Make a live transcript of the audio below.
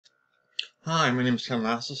Hi, my name is Ken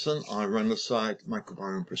Lasseson. I run the site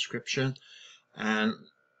Microbiome Prescription, and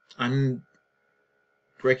I'm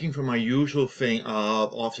breaking from my usual thing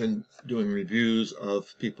of often doing reviews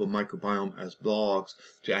of people microbiome as blogs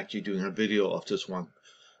to actually doing a video of this one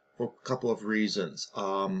for a couple of reasons.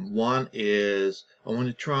 One is I want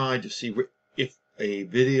to try to see if a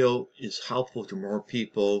video is helpful to more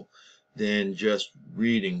people than just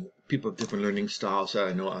reading. People of different learning styles that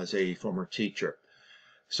I know as a former teacher.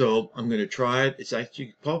 So I'm going to try it. It's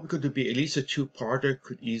actually probably going to be at least a two-parter,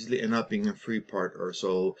 could easily end up being a three-parter.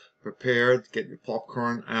 So prepared, get your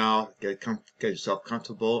popcorn out, get yourself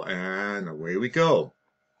comfortable, and away we go.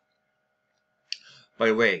 By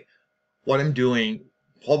the way, what I'm doing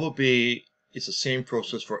probably is the same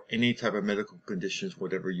process for any type of medical conditions,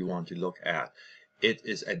 whatever you want to look at. It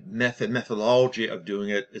is a methodology of doing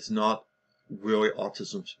it. It's not really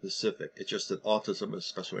autism specific. It's just that autism is a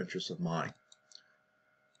special interest of mine.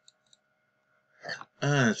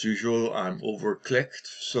 As usual, I'm over-clicked,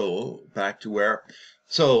 so back to where.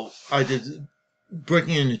 So I did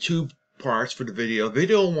breaking into two parts for the video.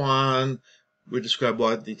 Video one, we describe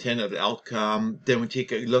what the intent of the outcome. Then we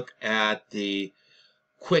take a look at the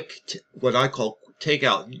what I call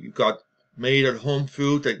takeout. You've got made at home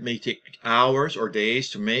food that may take hours or days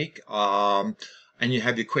to make. And you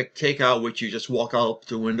have your quick takeout, which you just walk out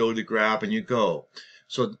the window to grab and you go.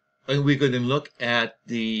 So and we're going to look at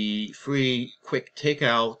the free quick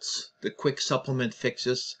takeouts, the quick supplement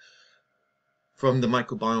fixes from the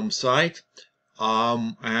microbiome site.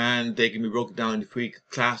 And they can be broken down into three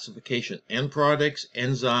classification: end products,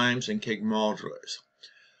 enzymes, and keg modulars.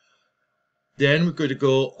 Then we're going to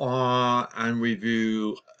go on and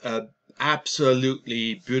review an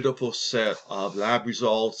absolutely beautiful set of lab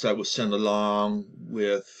results that was sent along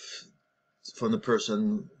from the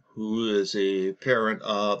person who is a parent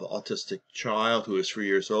of an autistic child who is 3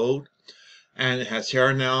 years old. And it has hair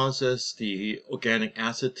analysis, the organic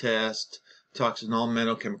acid test,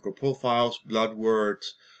 toxinol chemical profiles, blood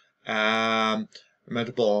works,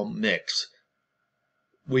 metabolic mix,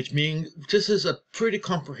 which means this is a pretty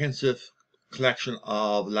comprehensive collection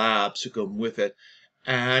of labs to come with it.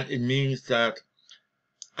 And it means that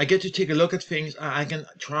I get to take a look at things. I can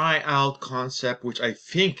try out concept, which I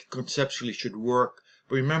think conceptually should work.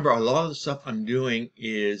 But remember, a lot of the stuff I'm doing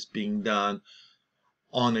is being done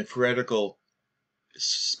on a theoretical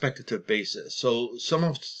speculative basis. So some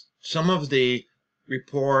of the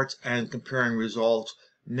reports and comparing results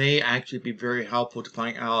may actually be very helpful to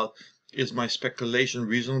find out, is my speculation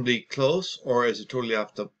reasonably close or is it totally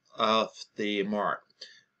off the mark?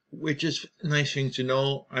 Which is a nice thing to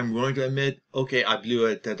know. I'm willing to admit, okay, I blew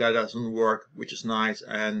it, that doesn't work, which is nice,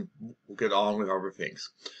 and we'll get on with other things.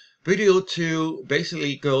 Video 2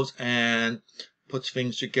 basically goes and puts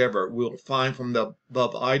things together. We'll find from the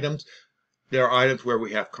above items, there are items where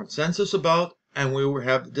we have consensus about and where we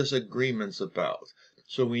have disagreements about.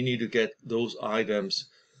 So we need to get those items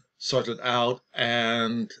sorted out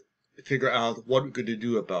and figure out what we're going to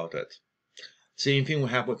do about it. Same thing will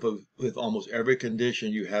happen with almost every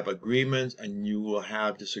condition. You have agreements and you will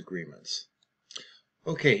have disagreements.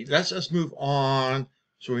 Okay, let's just move on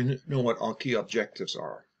so we know what our key objectives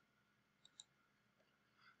are.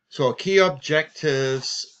 So our key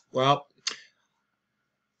objectives, well,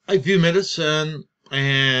 I view medicine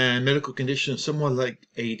and medical conditions somewhat like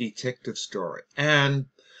a detective story. And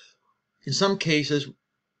in some cases,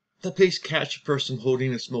 the police catch a person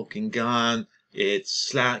holding a smoking gun. It's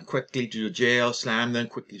slammed quickly to the jail, slam them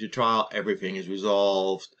quickly to trial. Everything is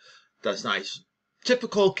resolved. That's nice.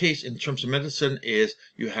 Typical case in terms of medicine is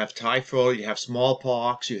you have typhoid, you have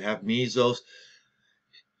smallpox, you have measles.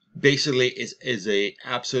 Basically, it is a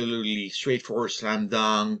absolutely straightforward slam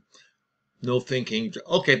dunk. No thinking.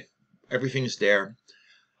 Okay, everything's there.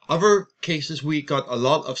 Other cases, we got a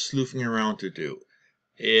lot of sleuthing around to do.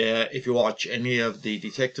 If you watch any of the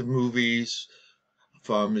detective movies,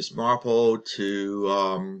 from Miss Marple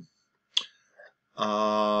to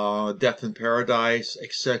Death in Paradise,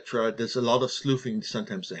 etc., there's a lot of sleuthing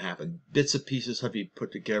sometimes to happen. Bits and pieces have been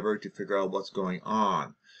put together to figure out what's going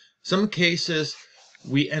on. Some cases,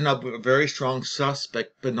 we end up with a very strong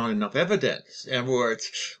suspect, but not enough evidence. In other words,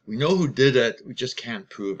 we know who did it, we just can't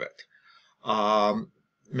prove it.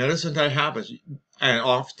 Medicine that happens, and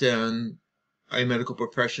often a medical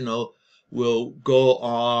professional will go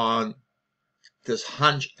on this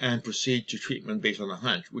hunch and proceed to treatment based on a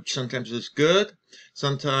hunch, which sometimes is good,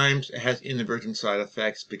 sometimes it has inadvertent side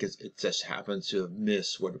effects because it just happens to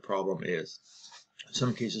miss what the problem is.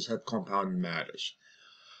 Some cases have compounding matters.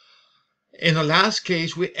 In the last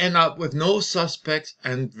case, we end up with no suspects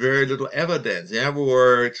and very little evidence. In other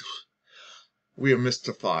words, we are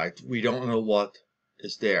mystified. We don't know what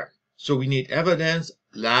is there. So we need evidence.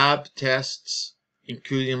 Lab tests,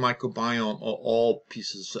 including microbiome, are all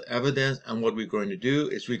pieces of evidence. And what we're going to do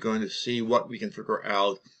is we're going to see what we can figure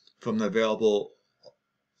out from the available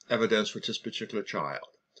evidence for this particular child.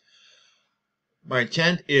 My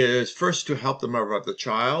intent is first to help the mother of the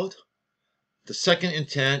child. The second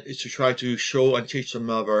intent is to try to show and teach the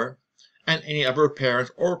mother and any other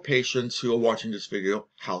parents or patients who are watching this video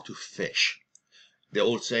how to fish. The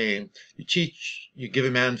old saying, you give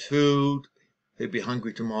a man food, he'll be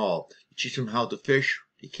hungry tomorrow. You teach him how to fish,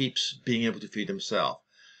 he keeps being able to feed himself.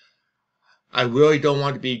 I really don't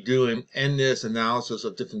want to be doing endless analysis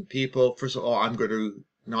of different people. First of all, I'm going to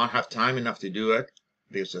not have time enough to do it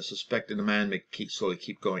because I suspect that the man may slowly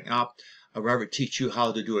keep going up. I'd rather teach you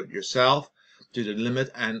how to do it yourself to the limit,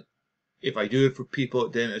 and if I do it for people,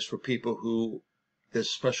 then it's for people who there's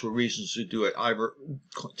special reasons to do it. Either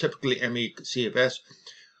typically ME, CFS,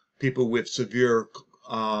 people with severe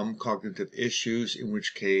cognitive issues, in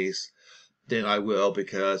which case then I will,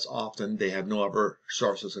 because often they have no other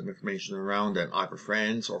sources of information around them, either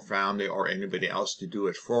friends or family or anybody else to do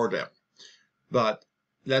it for them. But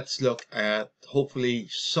let's look at hopefully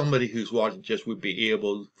somebody who's watching just would be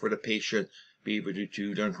able, for the patient, be able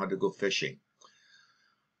to learn how to go fishing.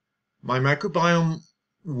 My microbiome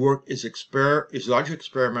work is largely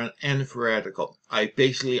experimental and theoretical. I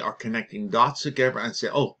basically are connecting dots together and say,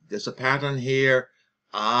 oh, there's a pattern here.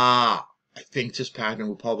 I think this pattern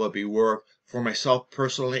will probably work. For myself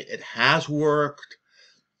personally, it has worked.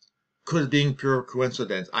 Could it be pure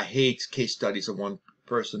coincidence? I hate case studies of one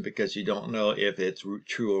person because you don't know if it's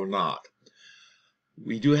true or not.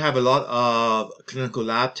 We do have a lot of clinical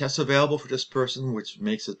lab tests available for this person, which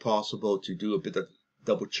makes it possible to do a bit of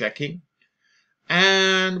double checking.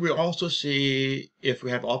 And we also see if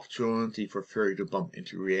we have opportunity for theory to bump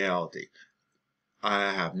into reality.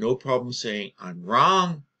 I have no problem saying I'm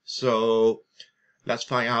wrong, so let's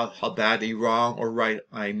find out how badly wrong or right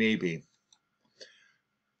I may be.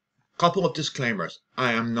 Couple of disclaimers.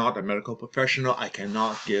 I am not a medical professional. I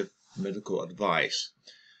cannot give medical advice.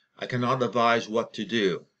 I cannot advise what to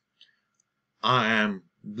do. I am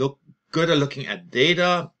good at looking at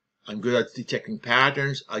data. I'm good at detecting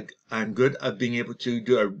patterns. I'm good at being able to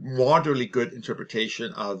do a moderately good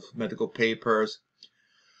interpretation of medical papers.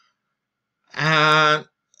 And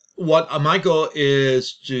what my goal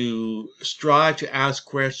is to strive to ask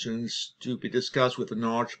questions to be discussed with a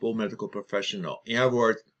knowledgeable medical professional. In other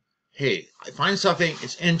words, hey, I find something,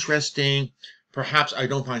 it's interesting. Perhaps I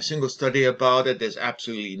don't find a single study about it. There's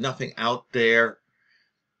absolutely nothing out there.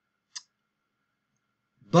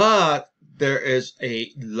 But there is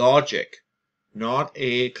a logic, not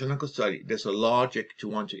a clinical study. There's a logic to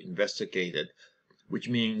want to investigate it, which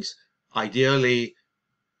means ideally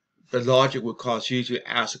the logic would cause you to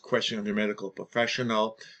ask a question of your medical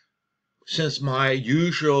professional. Since my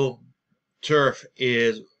usual turf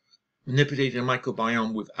is manipulating the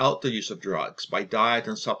microbiome without the use of drugs, by diet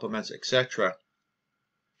and supplements, etc.,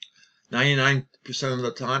 99% of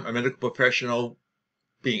the time, a medical professional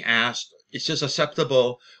being asked, it's just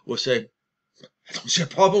acceptable, will say, I don't see a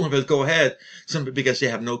problem with it, go ahead, simply because they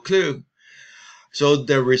have no clue. So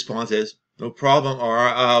their response is, no problem, or,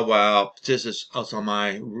 well, this is also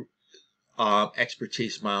my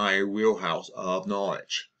expertise, my wheelhouse of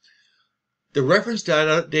knowledge. The reference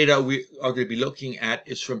data we are going to be looking at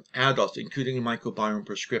is from adults, including microbiome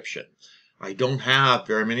prescription. I don't have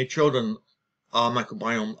very many children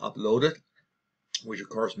microbiome uploaded, which of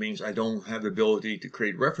course means I don't have the ability to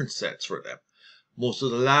create reference sets for them. Most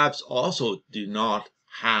of the labs also do not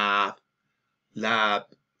have lab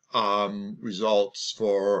results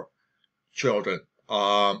for children,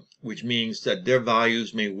 which means that their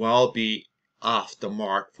values may well be off the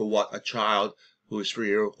mark for what a child who is 3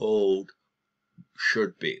 years old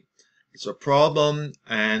should be. It's a problem,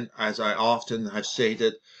 and as I often have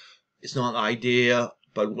stated, it's not ideal.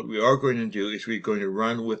 But what we are going to do is we're going to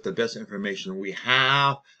run with the best information we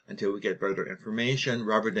have until we get better information,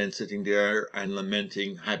 rather than sitting there and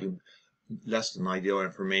lamenting having less than ideal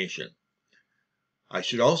information. I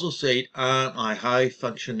should also say a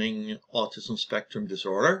high-functioning autism spectrum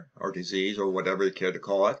disorder, or disease, or whatever you care to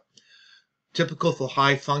call it. Typical for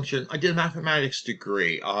high function, I did a mathematics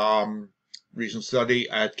degree. Recent study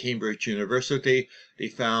at Cambridge University, they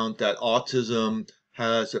found that autism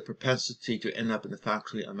has a propensity to end up in the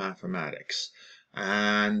faculty of mathematics.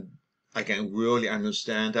 And I can really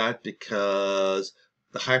understand that because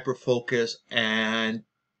the hyper-focus and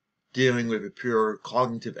dealing with a pure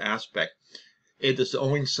cognitive aspect, it is the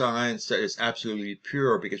only science that is absolutely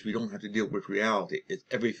pure because we don't have to deal with reality.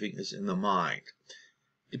 Everything is in the mind.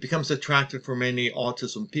 it becomes attractive for many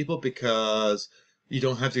autism people because you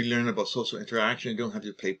don't have to learn about social interaction. You don't have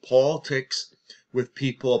to play politics with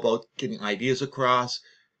people about getting ideas across.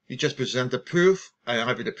 You just present the proof, and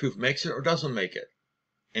either the proof makes it or doesn't make it.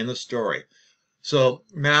 End of story. So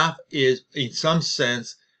math is, in some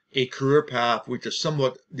sense, a career path which is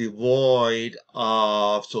somewhat devoid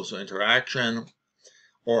of social interaction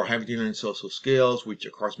or having to learn social skills, which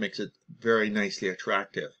of course makes it very nicely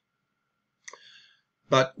attractive.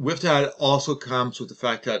 But with that also comes with the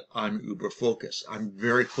fact that I'm uber focused. I'm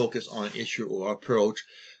very focused on an issue or approach,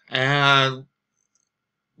 and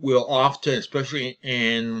will often, especially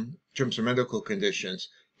in terms of medical conditions,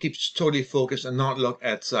 keep totally focused and not look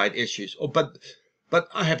at side issues. Oh, but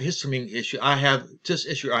I have histamine issue. I have this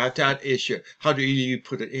issue. I have that issue. How do you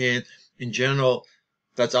put it in? In general,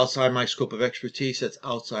 that's outside my scope of expertise. That's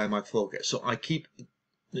outside my focus. So I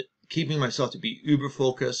keeping myself to be uber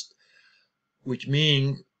focused, which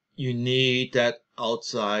means you need that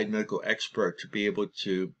outside medical expert to be able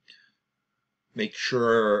to make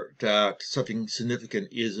sure that something significant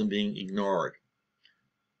isn't being ignored.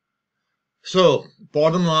 So,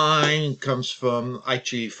 bottom line comes from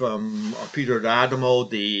Peter D'Adamo,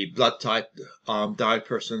 the blood type diet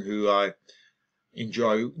person who I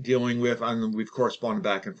enjoy dealing with, and we've corresponded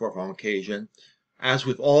back and forth on occasion. As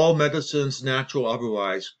with all medicines, natural or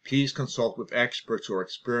otherwise, please consult with experts who are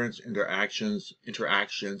experienced in their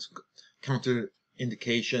interactions,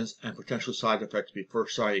 counterindications, and potential side effects before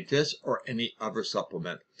starting this or any other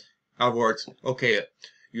supplement. In other words, okay,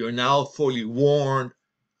 you're now fully warned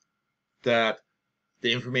that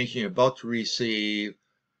the information you're about to receive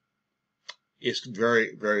is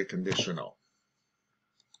very, very conditional.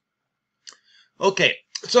 Okay,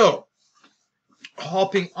 so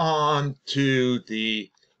hopping on to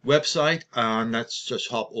the website, let's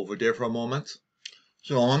just hop over there for a moment.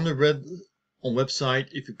 So on the website,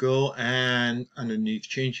 if you go and underneath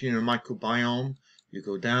changing your microbiome, you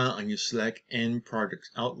go down and you select end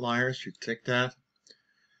product outliers, you click that,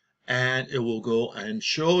 and it will go and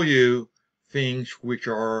show you things which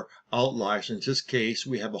are outliers. In this case,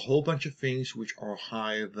 we have a whole bunch of things which are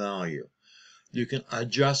high value. You can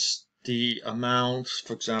adjust the amounts.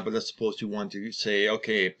 For example, let's suppose you want to say,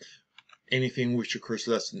 okay, anything which occurs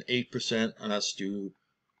less than 8%, and let's do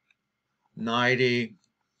 90.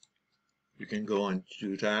 You can go and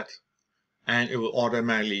do that, and it will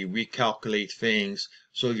automatically recalculate things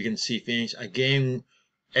so you can see things. Again,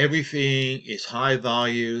 everything is high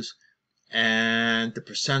values, and the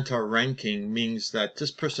percentile ranking means that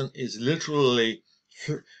this person is literally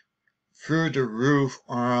through the roof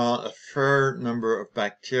on a fair number of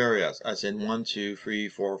bacteria, as in 1, 2, 3,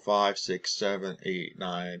 4, 5, 6, 7, 8,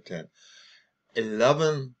 9, 10,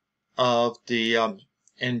 11 of the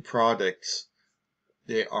end products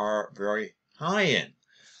they are very high in,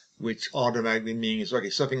 which automatically means, okay,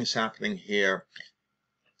 something is happening here.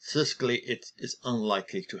 Statistically, it is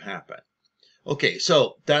unlikely to happen. Okay,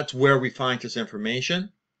 so that's where we find this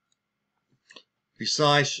information.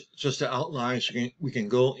 Besides just the outlines, we can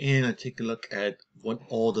go in and take a look at what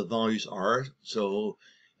all the values are. So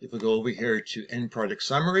if we go over here to end product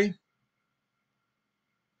summary,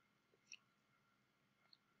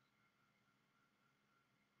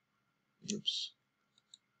 oops.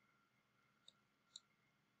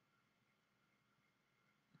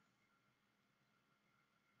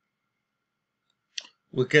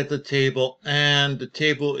 We'll get the table, and the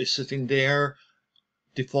table is sitting there.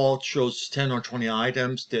 Default shows 10 or 20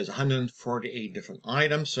 items. There's 148 different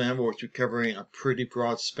items, so in other words, you're covering a pretty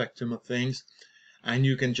broad spectrum of things. And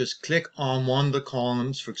you can just click on one of the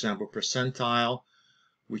columns, for example, percentile,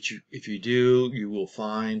 which if you do, you will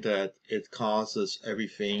find that it causes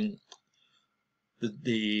everything,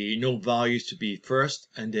 the no values to be first,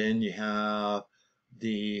 and then you have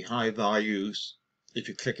the high values if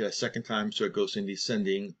you click it a second time, so it goes in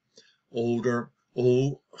descending order.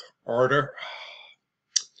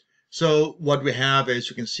 So what we have is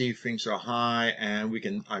you can see things are high, and we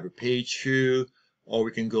can either page through, or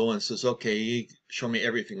we can go and says, okay, show me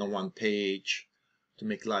everything on one page to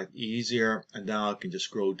make life easier. And now I can just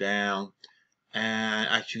scroll down, and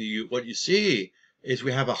actually what you see is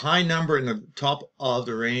we have a high number in the top of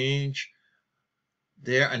the range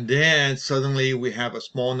there, and then suddenly we have a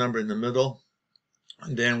small number in the middle,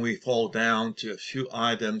 and then we fall down to a few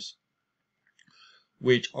items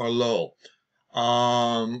which are low.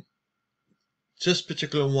 This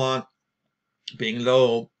particular one being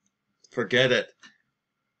low, forget it.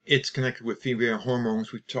 It's connected with female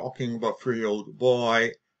hormones. We're talking about 3-year-old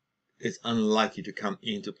boy. It's unlikely to come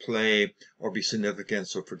into play or be significant,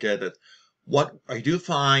 so forget it. What I do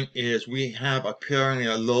find is we have apparently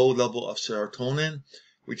a low level of serotonin,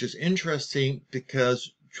 which is interesting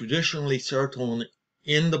because traditionally serotonin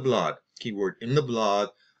in the blood, keyword in the blood,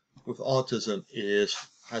 with autism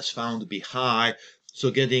has found to be high. So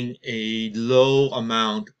getting a low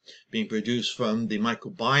amount being produced from the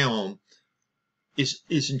microbiome is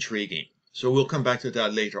intriguing. So we'll come back to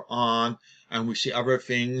that later on. And we see other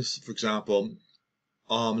things, for example,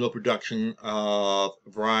 low production of a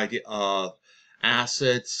variety of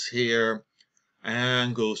acids here,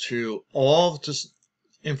 and go through all of this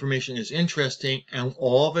information is interesting, and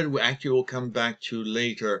all of it we actually will come back to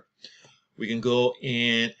later. We can go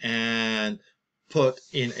in and put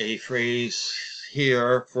in a phrase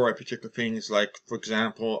here for a particular things, like for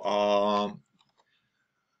example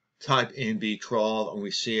type in B12 and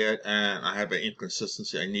we see it, and I have an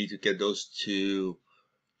inconsistency. I need to get those two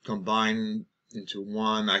combined into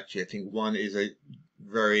one. Actually, I think one is a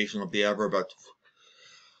variation of the other, but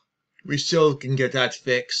we still can get that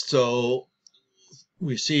fixed. So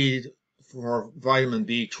we see for vitamin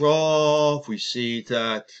B12, we see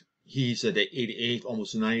that he's at the 88th,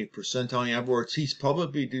 almost 90th percentile. In other words, he's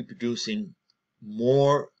probably producing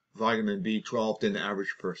more vitamin B12 than the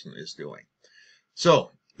average person is doing. So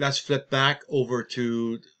let's flip back over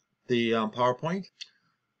to the PowerPoint.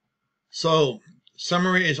 So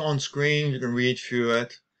summary is on screen. You can read through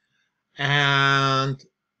it. And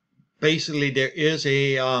basically there is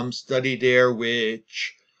a study there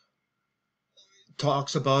which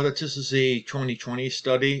talks about it. This is a 2020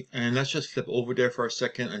 study, and let's just flip over there for a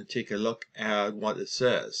second and take a look at what it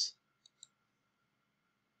says.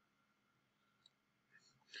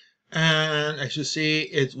 And as you see,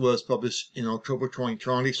 it was published in October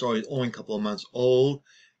 2020, so it's only a couple of months old,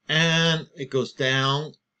 and it goes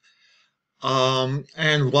down.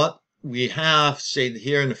 And what we have stated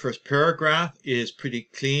here in the first paragraph is pretty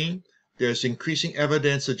clean. There's increasing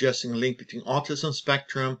evidence suggesting a link between autism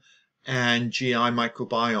spectrum and GI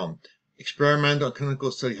microbiome. Experimental and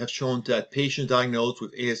clinical studies have shown that patients diagnosed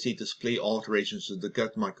with ASD display alterations in the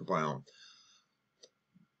gut microbiome.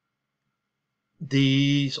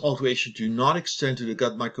 These alterations do not extend to the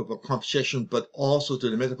gut microbiome composition, but also to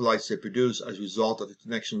the metabolites they produce as a result of the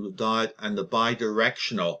connection with diet and the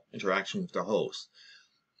bidirectional interaction with the host.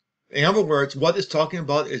 In other words, what it's talking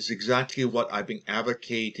about is exactly what I've been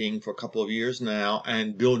advocating for a couple of years now,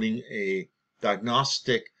 and building a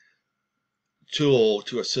diagnostic tool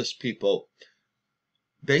to assist people.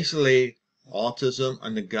 Basically, autism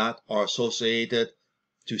and the gut are associated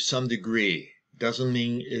to some degree. Doesn't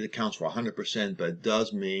mean it accounts for 100%, but it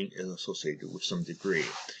does mean it's associated with some degree.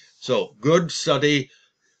 So, good study,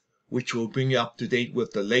 which will bring you up to date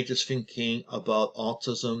with the latest thinking about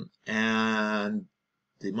autism and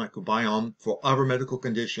the microbiome. For other medical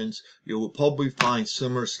conditions, you will probably find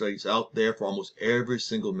similar studies out there for almost every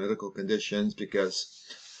single medical condition, because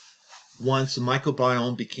once the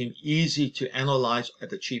microbiome became easy to analyze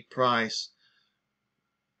at a cheap price,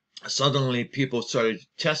 suddenly people started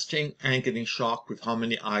testing and getting shocked with how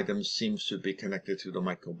many items seems to be connected to the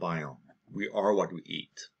microbiome. We are what we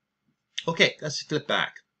eat. Okay, let's flip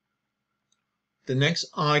back. The next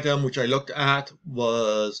item which I looked at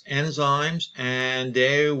was enzymes, and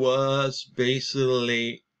there was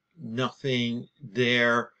basically nothing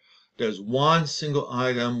there. There's one single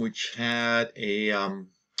item which had a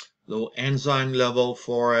low enzyme level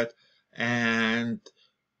for it, and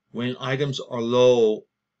when items are low,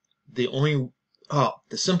 the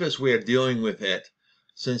simplest way of dealing with it,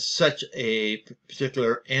 since such a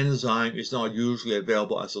particular enzyme is not usually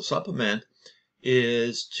available as a supplement,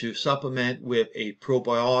 is to supplement with a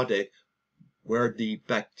probiotic where the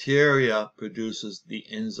bacteria produces the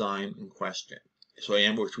enzyme in question. So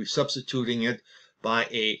in other words, we're substituting it by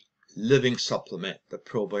a living supplement, the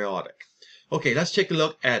probiotic. Okay, let's take a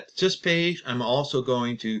look at this page. I'm also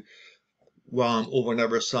going to, over on the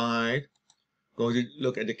other side, going to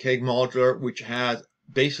look at the KEGG modular, which has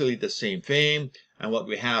basically the same thing. And what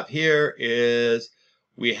we have here is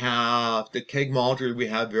we have the KEGG modular, we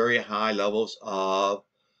have very high levels of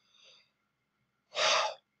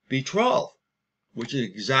B12, which is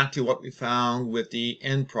exactly what we found with the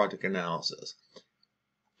end product analysis.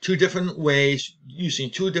 Two different ways, using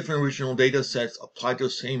two different original data sets applied to the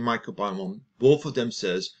same microbiome. Both of them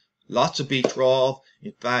says lots of B12.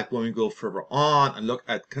 In fact, when we go further on and look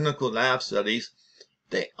at clinical lab studies,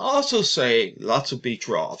 they also say lots of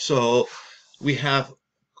B12. So we have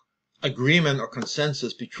agreement or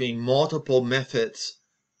consensus between multiple methods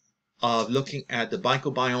of looking at the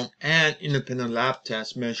microbiome and independent lab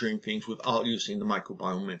tests measuring things without using the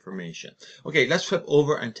microbiome information. Okay, let's flip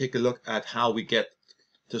over and take a look at how we get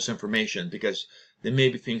this information, because there may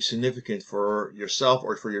be things significant for yourself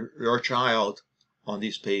or for your child on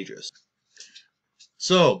these pages.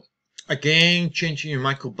 So again, changing your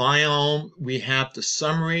microbiome, we have the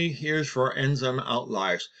summary. Here's for enzyme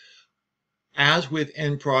outliers. As with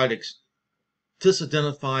end products, this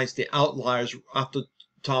identifies the outliers at the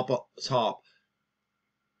top.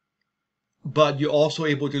 But you're also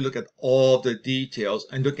able to look at all the details,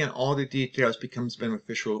 and looking at all the details becomes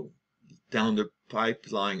beneficial down the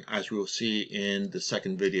pipeline, as we'll see in the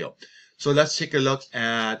second video. So let's take a look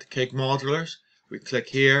at cake modelers. We click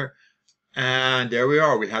here, and there we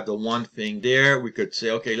are. We have the one thing there. We could say,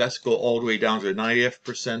 okay, let's go all the way down to the 90th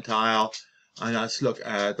percentile, and let's look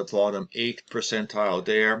at the bottom 8th percentile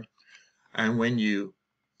there. And when you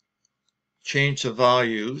change the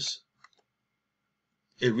values,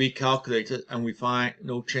 it recalculates it, and we find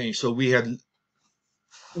no change. So we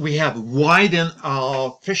have widened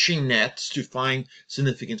our fishing nets to find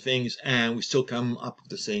significant things, and we still come up with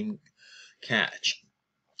the same catch.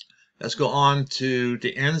 Let's go on to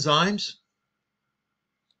the enzymes.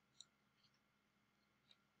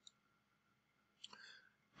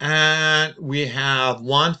 And we have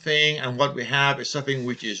one thing, and what we have is something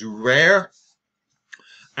which is rare.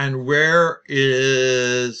 And rare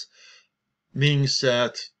means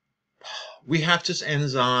that we have this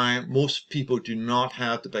enzyme. Most people do not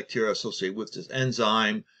have the bacteria associated with this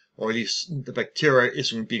enzyme, or at least the bacteria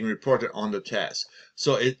isn't being reported on the test.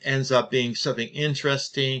 So it ends up being something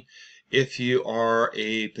interesting. If you are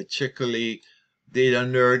a particularly data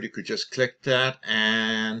nerd, you could just click that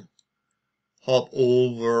and hop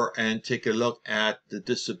over and take a look at the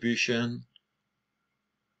distribution.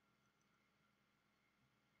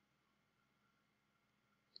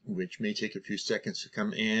 Which may take a few seconds to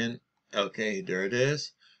come in. Okay, there it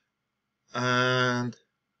is. And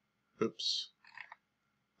oops,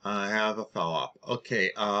 I have a follow-up.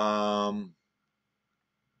 Okay,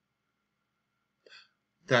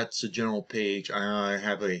 that's the general page. I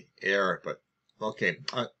have a error, but okay,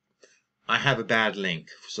 I have a bad link,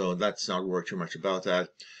 so let's not worry too much about that.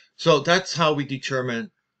 So that's how we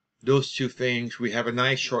determine those two things. We have a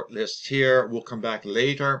nice short list here. We'll come back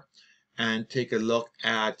later and take a look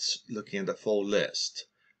at looking at the full list.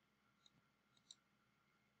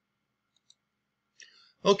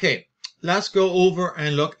 Okay, let's go over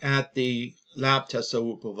and look at the lab tests that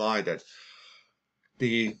were provided.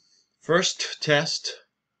 The first test,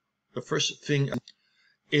 the first thing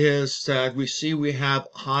is that we see we have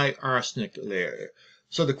high arsenic layer.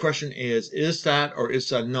 So the question is that or is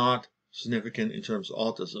that not significant in terms of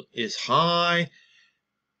autism? Is high.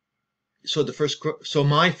 So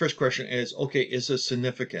my first question is, okay, is this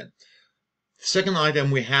significant? The second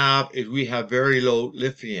item we have is we have very low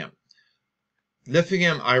lithium.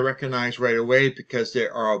 Lithium I recognize right away because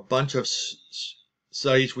there are a bunch of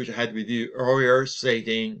studies which I had reviewed earlier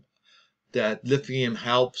stating that lithium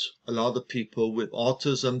helps a lot of people with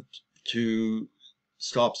autism to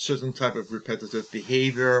stop certain type of repetitive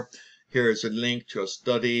behavior. Here is a link to a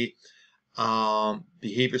study,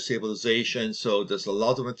 behavior stabilization. So there's a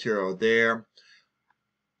lot of material there.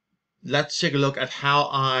 Let's take a look at how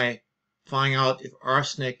I find out if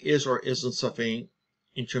arsenic is or isn't something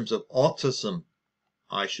in terms of autism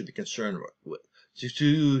I should be concerned with. So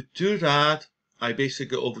to do that, I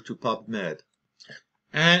basically go over to PubMed.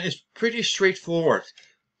 And it's pretty straightforward.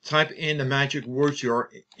 Type in the magic words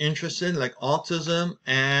you're interested in, like autism,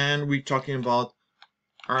 and we're talking about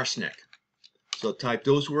arsenic. So type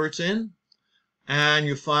those words in, and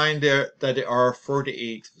you find there that there are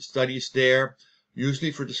 48 studies there.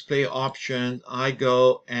 Usually for display options, I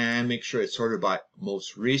go and make sure it's sorted by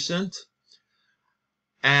most recent.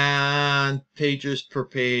 And pages per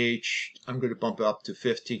page, I'm going to bump it up to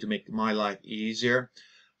 50 to make my life easier.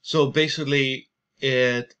 So basically,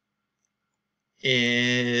 it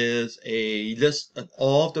is a list of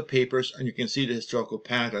all of the papers, and you can see the historical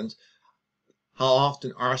patterns, how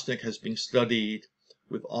often arsenic has been studied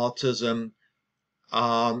with autism.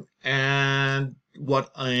 And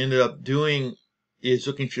what I ended up doing is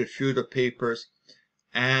looking through a few of the papers,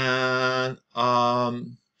 and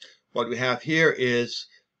what we have here is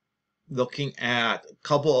looking at a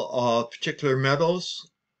couple of particular metals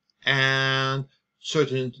and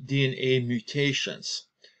certain DNA mutations,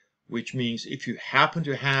 which means if you happen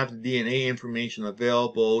to have the DNA information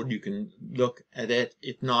available, you can look at it.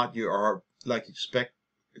 If not, you are likely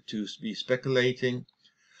to be speculating.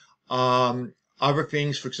 Other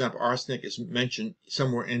things, for example, arsenic is mentioned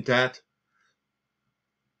somewhere in that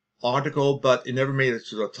article, but it never made it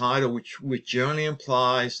to the title, which generally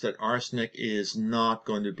implies that arsenic is not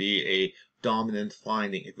going to be a dominant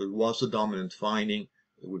finding. If it was a dominant finding,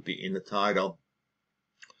 it would be in the title.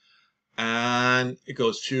 And it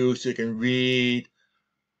goes through, so you can read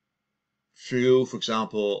through, for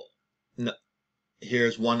example,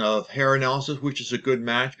 Here's one of hair analysis, which is a good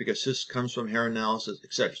match because this comes from hair analysis,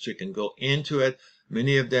 etc. So you can go into it.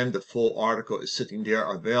 Many of them, the full article is sitting there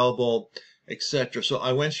available, etc. So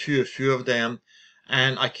I went through a few of them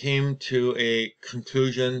and I came to a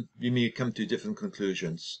conclusion. You may come to different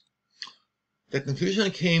conclusions. The conclusion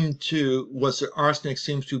I came to was that arsenic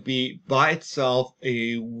seems to be by itself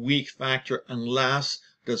a weak factor unless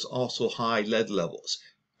there's also high lead levels.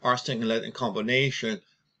 Arsenic and lead in combination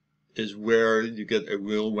is where you get a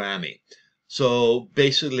real whammy. So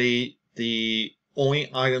basically, the only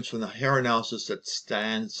items from the hair analysis that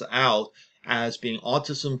stands out as being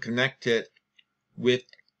autism connected with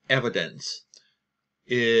evidence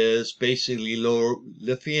is basically low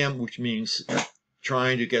lithium, which means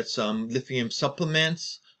trying to get some lithium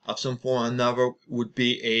supplements of some form or another would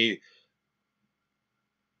be a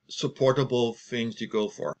supportable thing to go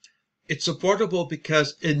for. It's supportable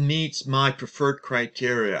because it meets my preferred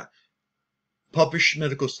criteria. Published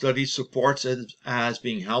medical studies supports it as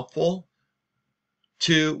being helpful.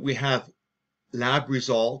 2, we have lab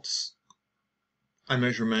results and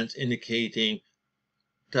measurements indicating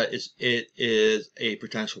that it is a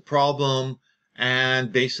potential problem,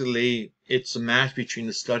 and basically it's a match between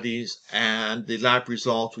the studies and the lab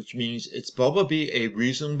results, which means it's probably a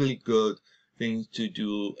reasonably good thing to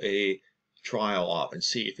do a trial of and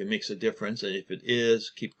see if it makes a difference, and if it is,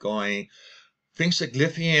 keep going. Things like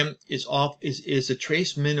lithium is a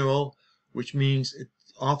trace mineral, which means it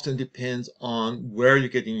often depends on where you're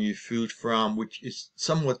getting your food from, which is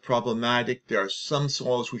somewhat problematic. There are some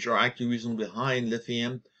soils which are actually reasonably high in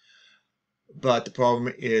lithium, but the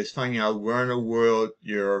problem is finding out where in the world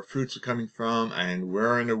your fruits are coming from and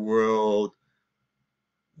where in the world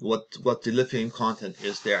what the lithium content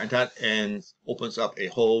is there, and that opens up a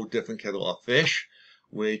whole different kettle of fish,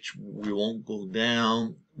 which we won't go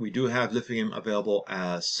down. We do have lithium available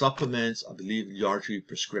as supplements, I believe largely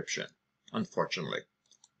prescription, unfortunately.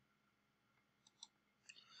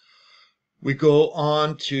 We go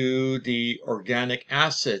on to the organic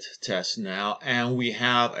acid test now, and we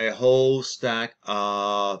have a whole stack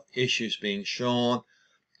of issues being shown.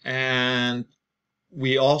 And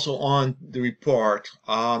we also on the report,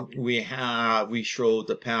 we showed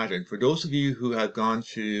the pattern. For those of you who have gone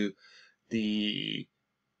through the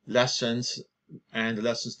lessons and the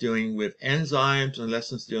lessons dealing with enzymes and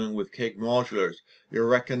lessons dealing with Keg modulars, you'll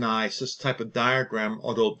recognize this type of diagram,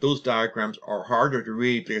 although those diagrams are harder to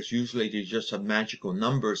read because usually they just have magical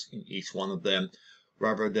numbers in each one of them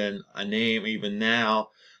rather than a name. Even now,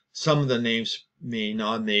 some of the names may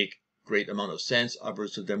not make great amount of sense,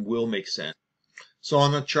 others of them will make sense. So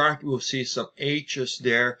on the chart, we'll see some H's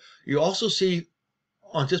there. You also see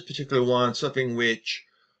on this particular one something which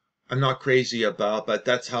I'm not crazy about, but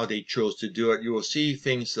that's how they chose to do it. You will see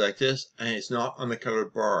things like this, and it's not on the color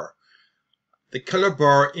bar. The color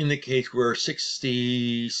bar indicates where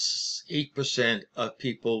 68% of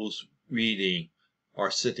people's reading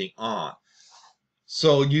are sitting on.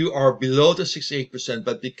 So you are below the 68%,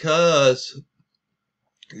 but because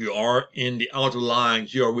you are in the outer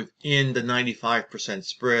lines, you are within the 95%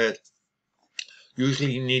 spread.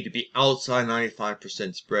 Usually you need to be outside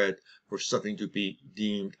 95% spread for something to be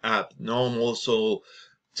deemed abnormal. So in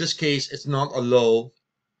this case, it's not a low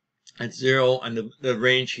at 0, and the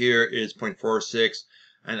range here is 0.46.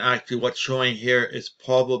 And actually what's showing here is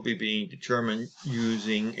probably being determined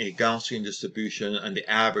using a Gaussian distribution and the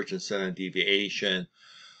average and standard deviation.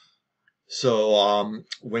 So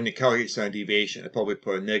when you calculate standard deviation, I probably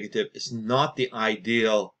put a negative. It's not the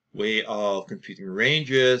ideal way of computing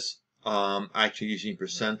ranges. Actually using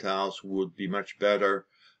percentiles would be much better,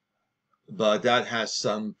 but that has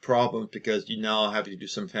some problems because you now have to do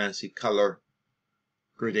some fancy color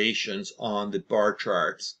gradations on the bar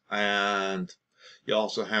charts, and you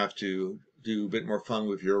also have to do a bit more fun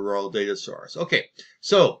with your raw data source. Okay,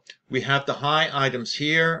 so we have the high items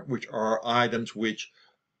here, which are items which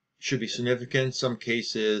should be significant. Some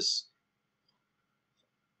cases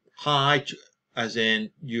high, as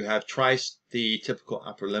in you have twice the typical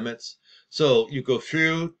upper limits. So you go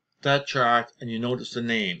through that chart and you notice the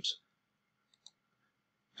names.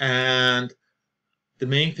 And the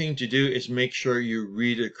main thing to do is make sure you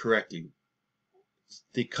read it correctly.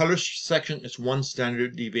 The color section is 1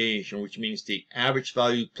 standard deviation, which means the average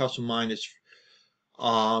value plus or minus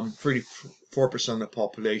 34% of the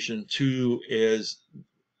population. 2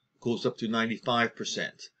 goes up to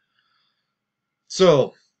 95%.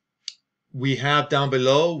 So we have down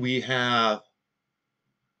below, we have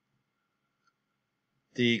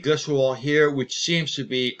the glycerol here, which seems to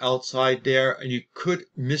be outside there, and you could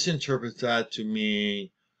misinterpret that to mean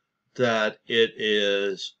that it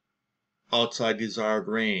is outside desired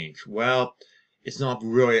range. Well, It's not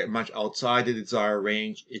really much outside the desired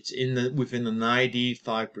range. It's within the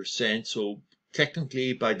 95%. So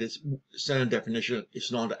technically, by this standard definition,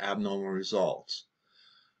 it's not an abnormal result.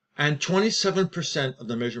 And 27% of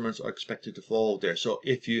the measurements are expected to fall there. So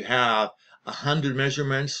if you have 100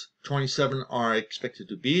 measurements, 27 are expected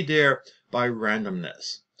to be there by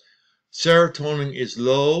randomness. Serotonin is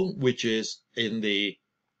low, which is in the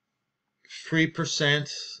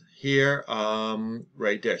 3% here,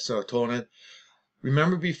 right there, serotonin.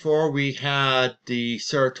 Remember before we had the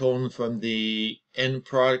serotonin from the end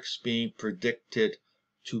products being predicted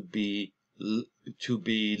to be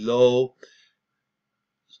low,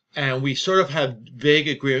 and we sort of have vague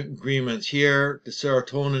agreements here. The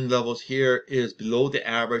serotonin levels here is below the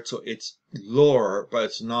average, so it's lower, but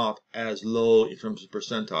it's not as low in terms of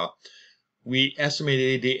percentile. We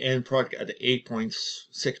estimated the end product at the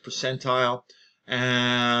 8.6 percentile,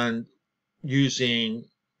 and using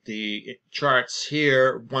the charts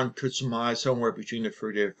here, one could surmise somewhere between the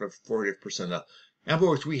 30th and 40th percentile. In other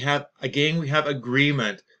words, we have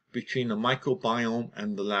agreement between the microbiome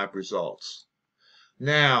and the lab results.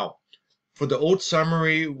 Now, for the old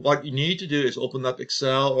summary, what you need to do is open up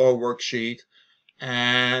Excel or a worksheet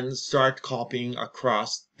and start copying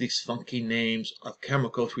across these funky names of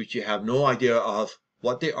chemicals which you have no idea of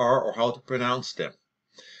what they are or how to pronounce them.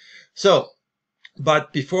 So,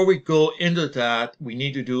 but before we go into that, we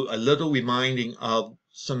need to do a little reminding of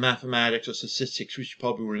some mathematics or statistics which you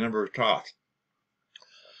probably were never taught.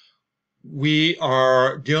 We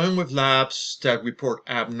are dealing with labs that report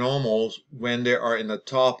abnormals when they are in the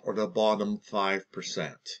top or the bottom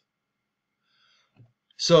 5%.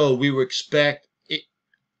 So we would expect,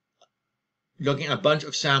 looking at a bunch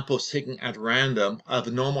of samples taken at random of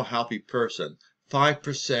a normal healthy person,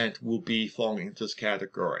 5% will be falling into this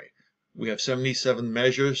category. We have 77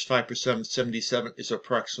 measures, 5% of 77 is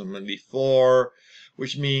approximately 4,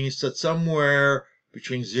 which means that somewhere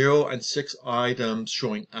between 0 and 6 items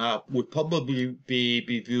showing up would probably be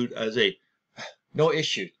viewed as a no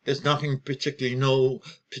issue. There's nothing particularly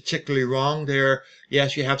wrong there.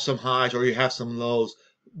 Yes, you have some highs or you have some lows,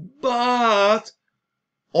 but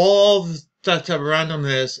all that type of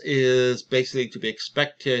randomness is basically to be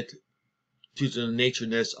expected due to the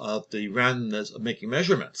natureness of the randomness of making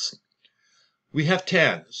measurements. We have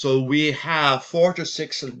 10, so we have 4 to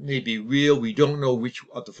 6 that may be real. We don't know which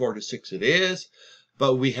of the 4 to 6 it is,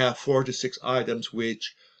 but we have 4 to 6 items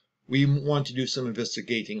which we want to do some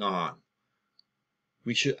investigating on.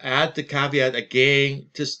 We should add the caveat again,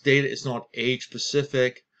 this data is not age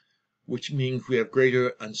specific, which means we have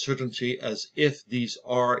greater uncertainty as if these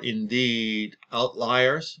are indeed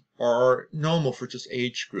outliers or normal for this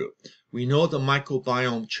age group. We know the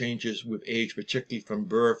microbiome changes with age, particularly from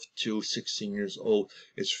birth to 16 years old.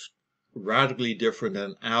 It's radically different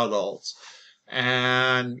than adults.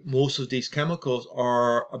 And most of these chemicals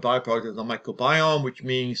are a byproduct of the microbiome, which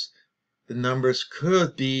means the numbers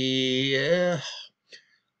could be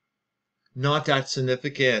not that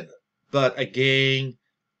significant. But again,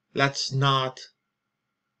 let's not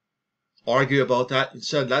argue about that.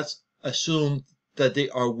 Instead, let's assume that they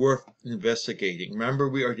are worth investigating. Remember,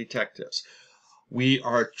 we are detectives. We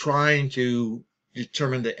are trying to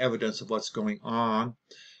determine the evidence of what's going on.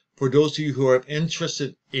 For those of you who are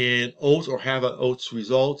interested in oats or have an oats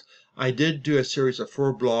result, I did do a series of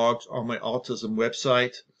 4 blogs on my Autism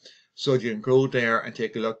website, so you can go there and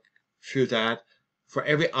take a look through that. For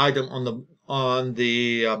every item on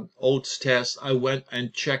the oats test, I went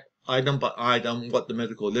and checked item by item what the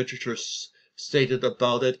medical literature stated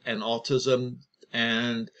about it and autism,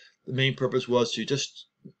 and the main purpose was to just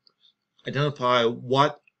identify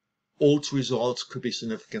what oats results could be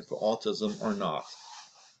significant for autism or not.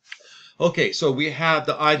 Okay, so we have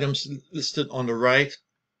the items listed on the right,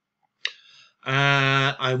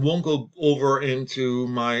 and I won't go over into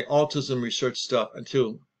my autism research stuff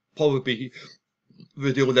until probably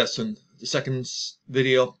video lesson, the second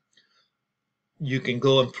video. You can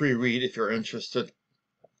go and pre-read if you're interested.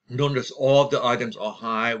 Notice all of the items are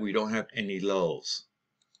high. We don't have any lows.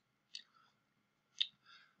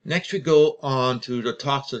 Next, we go on to the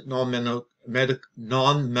toxic non-metal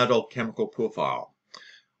chemical profile.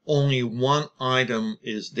 Only one item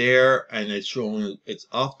is there, and it's showing it's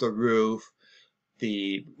off the roof.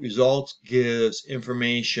 The result gives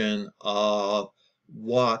information of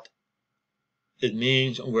what it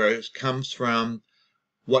means and where it comes from.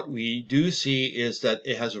 What we do see is that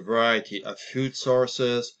it has a variety of food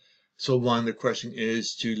sources. So the question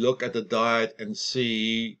is to look at the diet and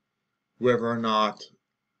see whether or not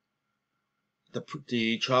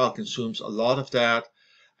the child consumes a lot of that.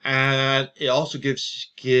 And it also gives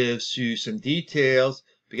you some details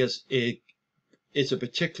because it it's a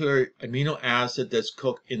particular amino acid that's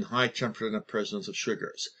cooked in high temperature in the presence of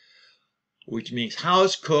sugars, which means how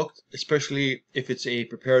it's cooked, especially if it's a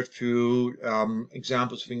prepared food.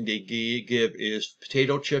 Examples of things they give is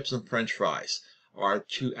potato chips and French fries are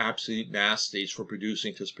two absolute nasties for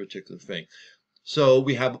producing this particular thing. So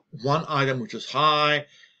we have one item which is high.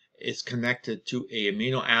 It's connected to a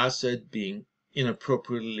amino acid being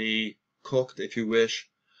inappropriately cooked, if you wish.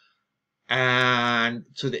 And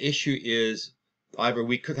so the issue is either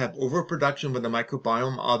we could have overproduction with the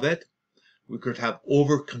microbiome of it, we could have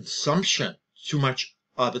overconsumption, too much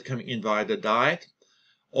of it coming in via the diet,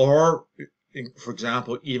 or, for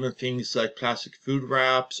example, even things like plastic food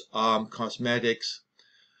wraps, cosmetics,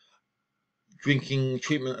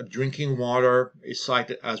 treatment of drinking water is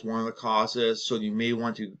cited as one of the causes. So you may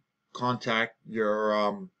want to contact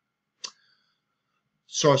your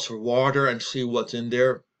source for water and see what's in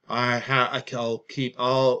there. I'll keep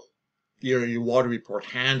all your water report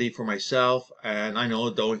handy for myself, and I know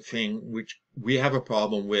the only thing which we have a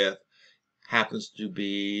problem with happens to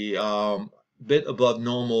be a bit above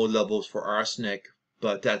normal levels for arsenic,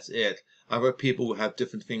 but that's it. Other people will have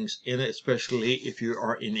different things in it, especially if you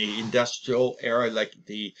are in an industrial area like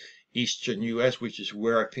the eastern U.S., which is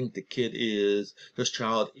where I think this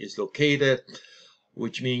child is located,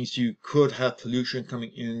 which means you could have pollution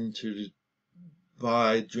coming into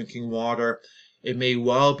by drinking water. It may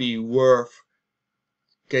well be worth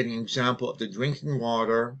getting an example of the drinking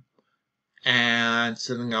water and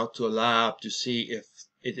sending out to a lab to see if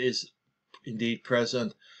it is indeed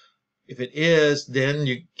present. If it is, then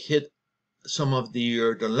you hit some of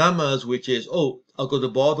your dilemmas, which is, oh, I'll go to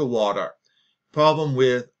bottled water. Problem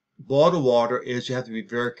with bottled water is you have to be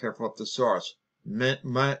very careful of the source.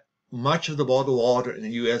 Much of the bottled water in the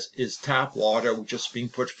U.S. is tap water, which is being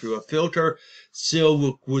put through a filter.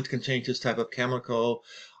 Still would contain this type of chemical.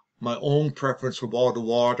 My own preference for bottled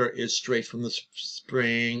water is straight from the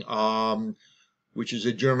spring, which is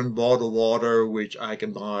a German bottled water, which I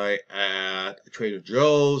can buy at Trader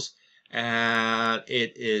Joe's. And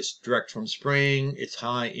it is direct from spring. It's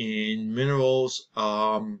high in minerals.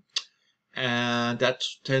 And that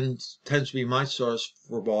tends to be my source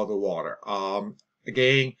for bottled water.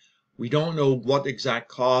 Again, we don't know what the exact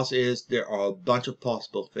cause is. There are a bunch of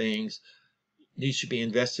possible things. It needs to be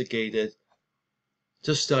investigated.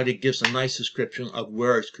 This study gives a nice description of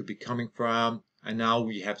where it could be coming from, and now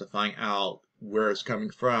we have to find out where it's coming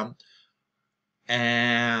from.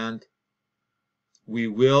 And we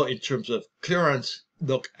will, in terms of clearance,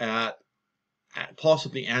 look at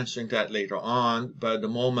possibly answering that later on, but at the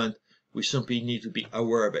moment, we simply need to be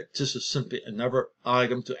aware of it. This is simply another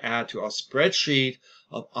item to add to our spreadsheet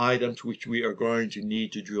of items which we are going to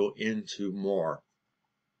need to drill into more.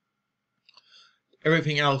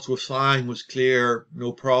 Everything else was fine, was clear,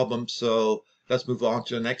 no problem, so let's move on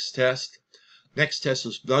to the next test. Next test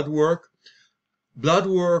is blood work. Blood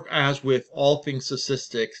work, as with all things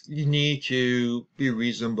statistics, you need to be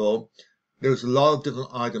reasonable. There's a lot of different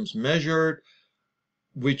items measured,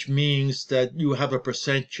 which means that you have a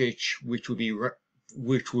percentage which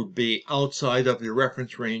would be outside of your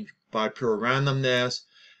reference range by pure randomness,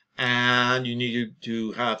 and you need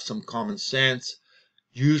to have some common sense.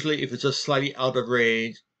 Usually, if it's just slightly out of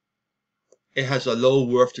range, it has a low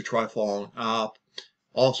worth to try following up.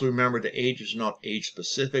 Also remember the age is not age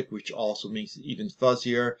specific, which also makes it even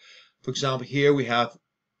fuzzier. For example, here we have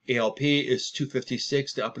ALP is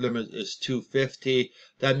 256, the upper limit is 250.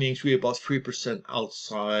 That means we're about 3%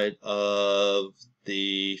 outside of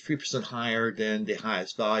the 3% higher than the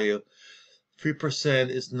highest value. 3%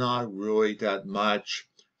 is not really that much.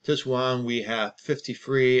 This one we have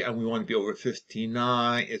 53 and we want to be over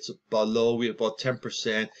 59. It's below, we're about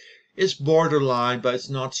 10%. It's borderline, but it's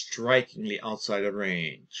not strikingly outside of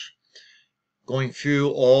range. Going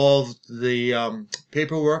through all the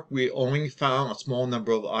paperwork, we only found a small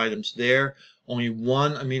number of items there. Only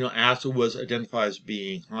one amino acid was identified as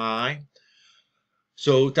being high.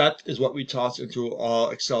 So that is what we toss into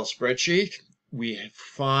our Excel spreadsheet. We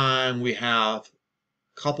find we have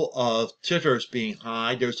a couple of titers being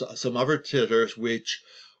high. There's some other titers which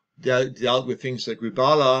dealt with things like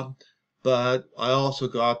rubella, but I also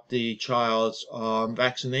got the child's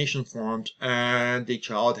vaccination forms, and the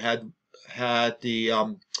child had the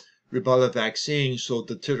rubella vaccine, so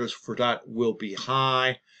the titers for that will be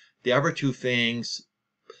high. The other two things,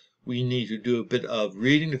 we need to do a bit of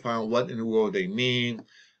reading to find out what in the world they mean.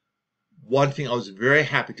 One thing I was very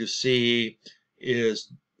happy to see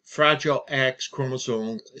is Fragile X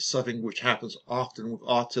chromosomes is something which happens often with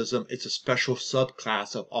autism. It's a special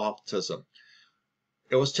subclass of autism.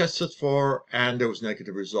 It was tested for, and there was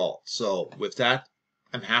negative results. So with that,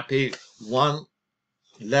 I'm happy. One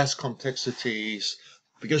less complexities,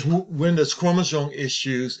 because when there's chromosome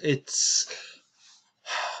issues, it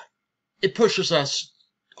pushes us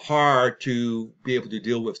hard to be able to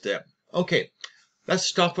deal with them. Okay, let's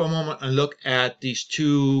stop for a moment and look at these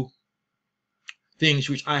two things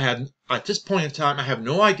which I have, at this point in time, I have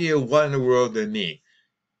no idea what in the world they mean.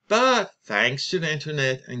 But thanks to the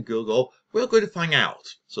internet and Google, we're going to find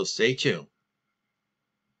out. So stay tuned.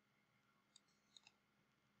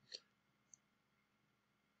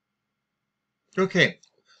 Okay,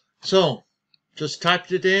 so just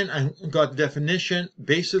typed it in and got the definition.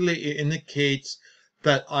 Basically, it indicates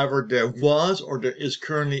that either there was or there is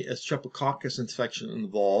currently a Streptococcus infection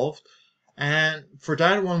involved. And for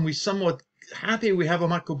that one, we somewhat happy we have a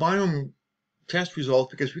microbiome test result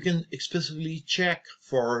because we can explicitly check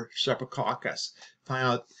for Streptococcus, find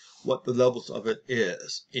out what the levels of it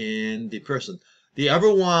is in the person. The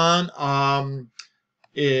other one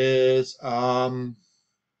is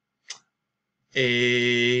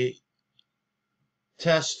a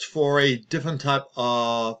test for a different type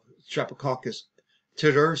of Streptococcus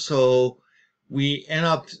titer. So we end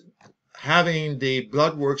up having the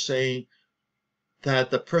blood work saying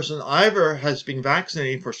that the person either has been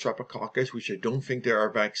vaccinated for Streptococcus, which I don't think there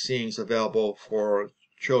are vaccines available for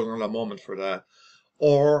children at the moment for that,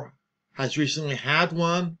 or has recently had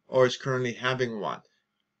one, or is currently having one.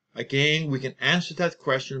 Again, we can answer that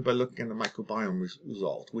question by looking at the microbiome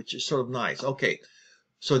result, which is sort of nice. Okay,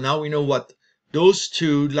 so now we know what those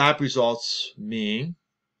two lab results mean.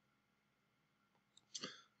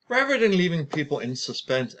 Rather than leaving people in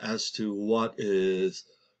suspense as to what is,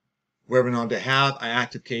 whether or not they have an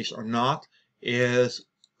active case or not, is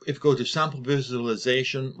if you go to sample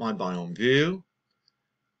visualization, my biome view,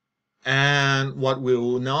 and what we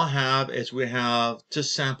will now have is we have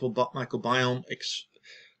just sample microbiome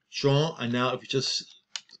shown, and now if you just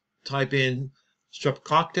type in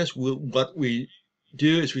Streptococcus, what we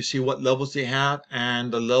do is we see what levels they have,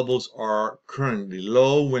 and the levels are currently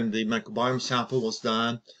low when the microbiome sample was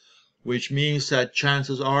done, which means that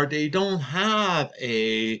chances are they don't have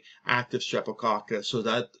a active Streptococcus, so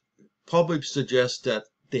that probably suggests that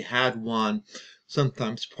they had one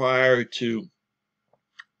sometimes prior to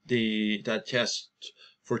that test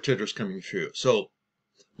for titers coming through. So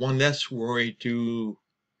one less factor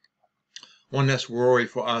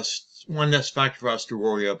for us to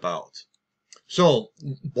worry about. So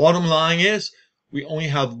bottom line is we only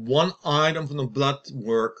have one item from the blood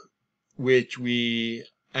work which we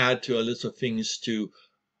add to a list of things to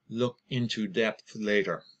look into depth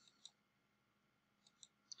later.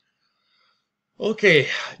 Okay,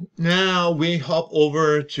 now we hop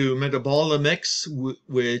over to metabolomics,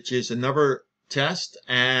 which is another test,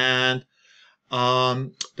 and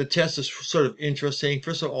the test is sort of interesting.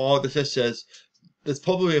 First of all, the test says there's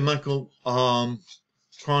probably a mitochondrial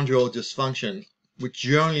dysfunction, which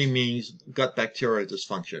generally means gut bacteria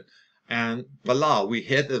dysfunction. And voila, we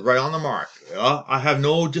hit it right on the mark. I have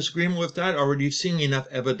no disagreement with that. Already seen enough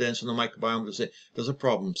evidence on the microbiome to say there's a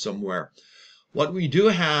problem somewhere. What we do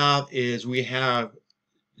have is we have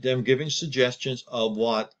them giving suggestions of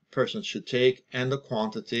what persons should take and the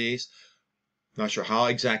quantities. Not sure how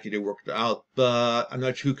exactly they worked it out, but I'm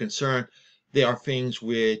not too concerned. They are things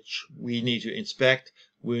which we need to inspect.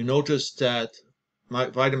 We noticed that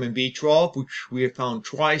vitamin B12, which we have found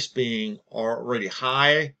twice being already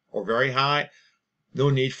high or very high, no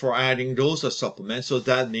need for adding those as supplements. So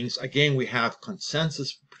that means, again, we have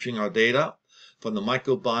consensus between our data from the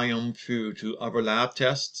microbiome through to other lab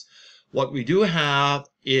tests. What we do have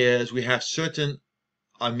is we have certain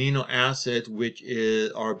amino acids which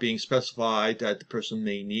are being specified that the person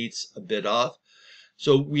may need a bit of.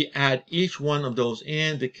 So we add each one of those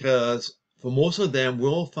in because for most of them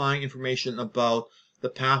we'll find information about the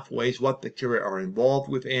pathways, what bacteria are involved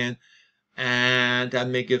within, and that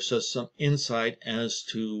may give us some insight as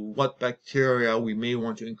to what bacteria we may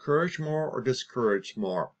want to encourage more or discourage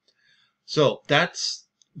more. So that's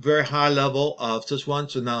very high level of this one.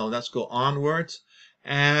 So now let's go onwards.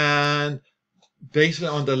 And basically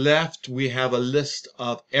on the left, we have a list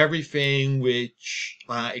of everything which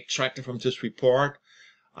I extracted from this report,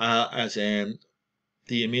 as in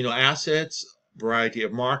the amino acids, variety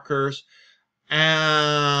of markers,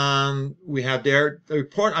 and we have there, the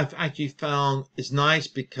report I've actually found is nice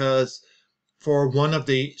because for one of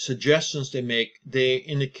the suggestions they make, they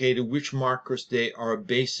indicated which markers they are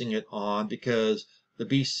basing it on because the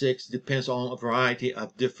B6 depends on a variety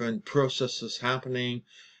of different processes happening.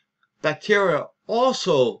 Bacteria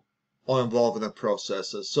also are involved in the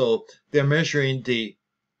processes, so they're measuring the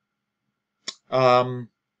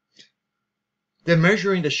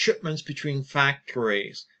shipments between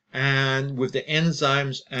factories, And with the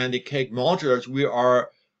enzymes and the KEGG modulators, we are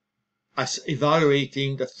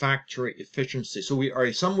evaluating the factory efficiency. So we are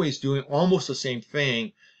in some ways doing almost the same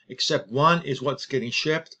thing, except one is what's getting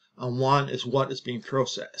shipped and one is what is being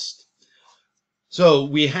processed. So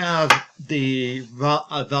we have the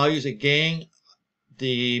values again.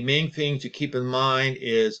 The main thing to keep in mind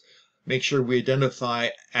is make sure we identify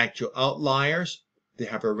actual outliers. They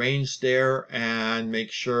have a range there, and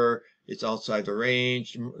make sure it's outside the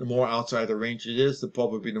range. The more outside the range it is, the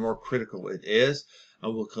probably the more critical it is.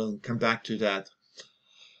 And we'll come back to that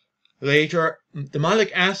later. The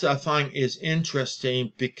malic acid I find is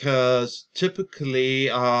interesting because typically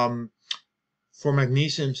for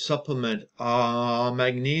magnesium supplement,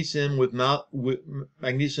 magnesium with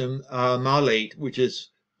magnesium malate, which is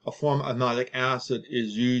a form of malic acid,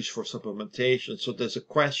 is used for supplementation. So there's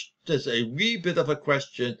a wee bit of a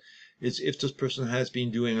question is if this person has been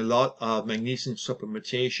doing a lot of magnesium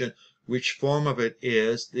supplementation, which form of it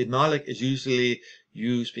is. The malic is usually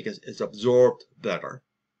used because it's absorbed better,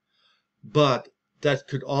 but that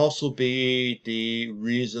could also be the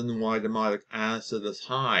reason why the malic acid is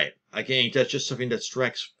high. Again, that's just something that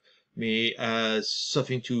strikes me as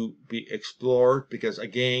something to be explored, because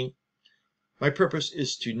again, my purpose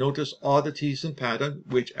is to notice oddities in pattern,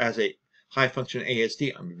 which as a high function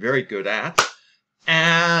ASD I'm very good at,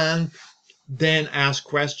 and then ask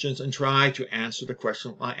questions and try to answer the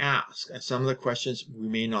question I ask. And some of the questions we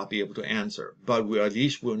may not be able to answer, but we at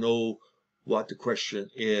least will know what the question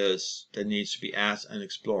is that needs to be asked and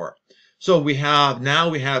explored. So we have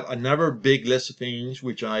another big list of things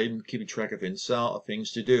which I'm keeping track of in Cell of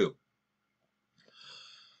things to do.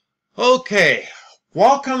 Okay,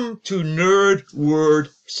 welcome to Nerd Word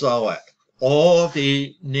Salad. All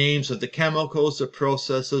the names of the chemicals, the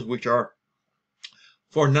processes, which are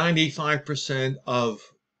for 95% of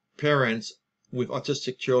parents with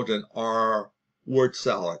autistic children, are word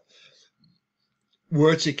salad.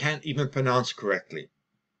 Words you can't even pronounce correctly.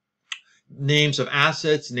 Names of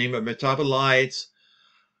acids, name of metabolites.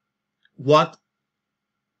 What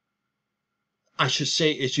I should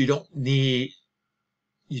say is you don't need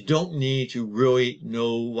to really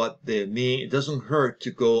know what they mean. It doesn't hurt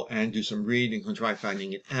to go and do some reading and try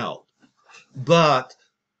finding it out. But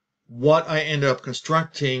what I ended up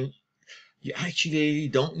constructing, you actually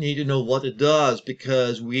don't need to know what it does,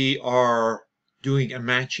 because we are doing a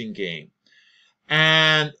matching game.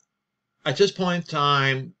 And at this point in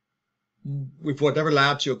time, with whatever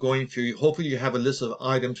labs you're going through, hopefully you have a list of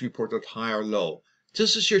items reported high or low.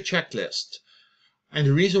 This is your checklist. And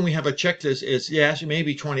the reason we have a checklist is, yes, it may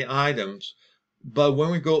be 20 items, but when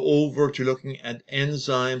we go over to looking at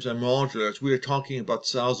enzymes and modulars, we are talking about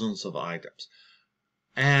thousands of items.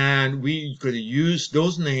 And we could use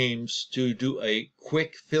those names to do a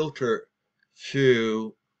quick filter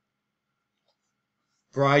through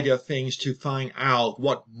variety of things to find out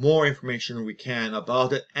what more information we can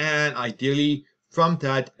about it, and ideally from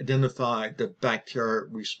that identify the bacteria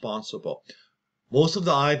responsible. Most of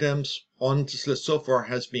the items on this list so far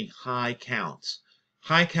has been high counts.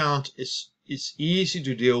 High count is easy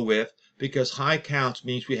to deal with, because high count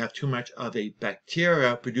means we have too much of a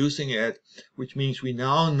bacteria producing it, which means we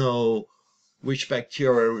now know which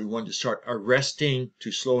bacteria we want to start arresting,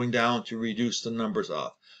 to slowing down, to reduce the numbers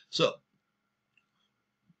of. So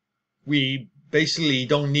we basically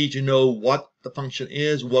don't need to know what the function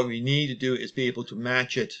is. What we need to do is be able to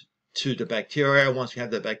match it to the bacteria. Once we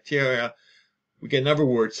have the bacteria, we get another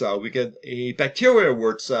word salad. We get a bacteria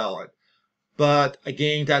word salad. But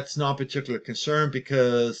again, that's not a particular concern,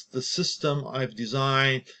 because the system I've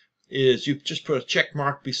designed is you just put a check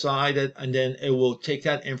mark beside it, and then it will take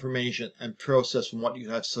that information and process from what you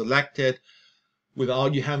have selected,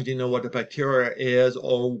 without you having to know what the bacteria is,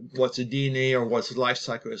 or what's the DNA, or what's the life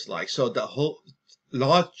cycle is like. So the whole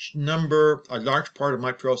large part of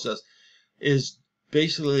my process is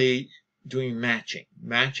basically doing matching.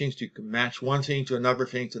 Matching, so you can match one thing to another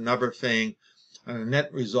thing to another thing, and the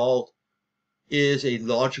net result is a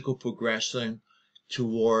logical progression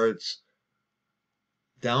towards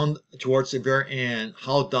the very end,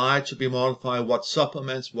 how diet should be modified, what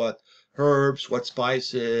supplements, what herbs, what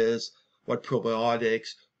spices, what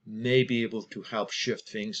probiotics may be able to help shift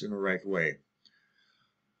things in the right way.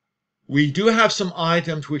 We do have some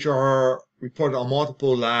items which are reported on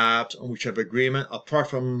multiple labs and which have agreement, apart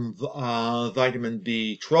from vitamin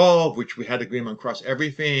B12, which we had agreement across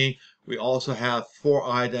everything. We also have 4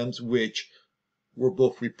 items which were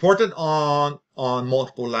both reported on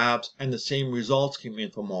multiple labs, and the same results came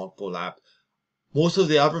in from multiple labs. Most of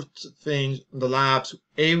the other things, the labs,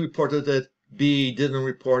 A reported it, B didn't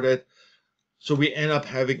report it. So we end up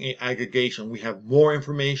having an aggregation. We have more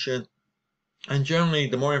information, and generally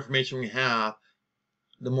the more information we have,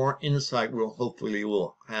 the more insight we'll hopefully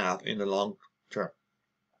will have in the long term.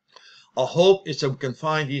 Our hope is that we can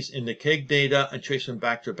find these in the cake data and trace them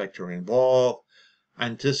back to the bacteria involved,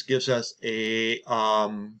 and this gives us a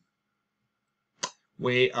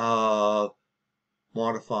way of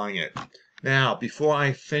modifying it. Now, before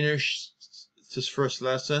I finish this first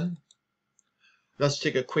lesson, let's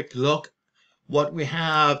take a quick look. What we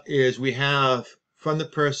have is we have from the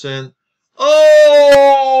person,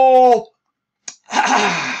 oh,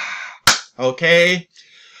 okay,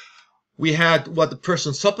 we had what the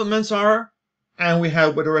person's supplements are, and we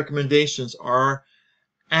have what the recommendations are,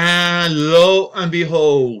 and lo and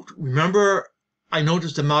behold, remember I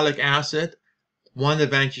noticed the malic acid. One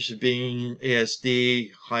advantage of being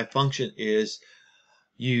ASD high function is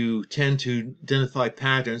you tend to identify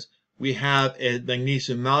patterns. We have a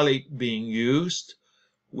magnesium malate being used,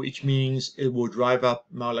 which means it will drive up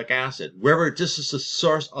malic acid. Whether this is the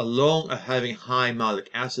source alone of having high malic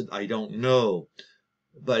acid, I don't know,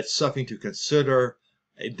 but it's something to consider.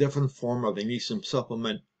 A different form of magnesium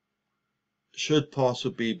supplement should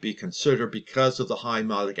possibly be considered because of the high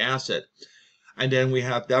malic acid. And then we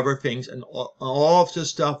have the other things, and all of this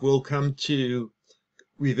stuff will come to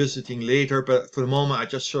revisiting later, but for the moment I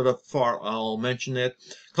just sort of thought I'll mention it.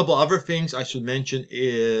 A couple other things I should mention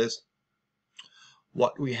is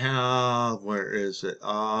what we have. Where is it?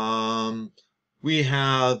 We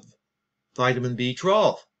have vitamin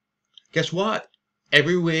B12. Guess what?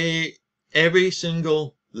 Every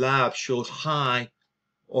single lab shows high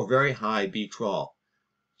or very high B12.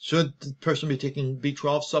 Should the person be taking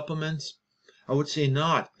B12 supplements? I would say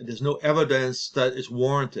not. There's no evidence that it's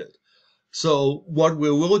warranted. So what we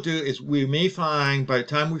will do is we may find by the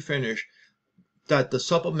time we finish that the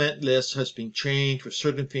supplement list has been changed with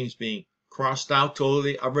certain things being crossed out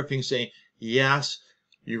totally, other things saying, yes,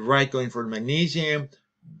 you're right, going for the magnesium,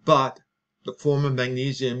 but the form of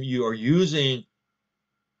magnesium you are using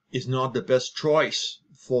is not the best choice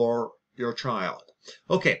for your child.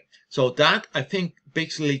 Okay, so that I think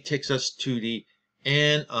basically takes us to the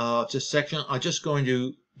end of this section. I'm just going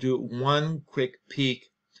to do one quick peek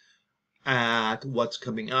at what's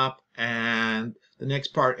coming up, and the next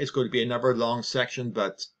part is going to be another long section,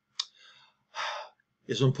 but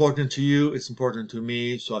it's important to you, it's important to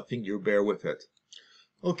me, so I think you'll bear with it.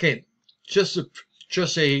 Okay, just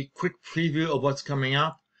a quick preview of what's coming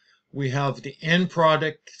up. We have the end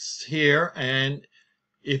products here, and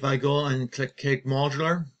if I go and click Cake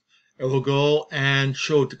Modular, it will go and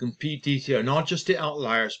show the complete detail, not just the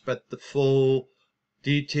outliers, but the full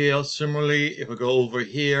detail. Similarly, if I go over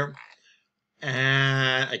here,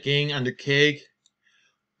 and again under cake,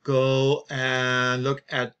 go and look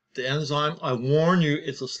at the enzyme. I warn you,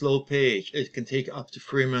 it's a slow page. It can take up to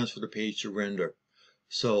 3 minutes for the page to render.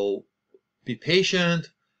 So be patient,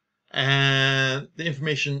 and the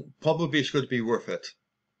information probably is going to be worth it.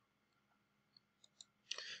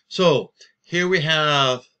 So here we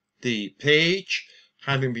have the page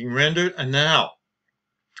having been rendered, and now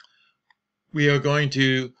we are going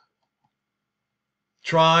to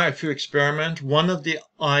try a few experiments. One of the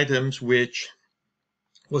items which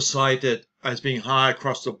was cited as being high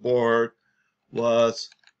across the board was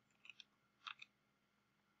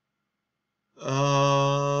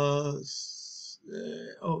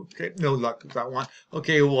okay, no luck with that one.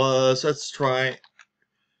 Okay, let's try,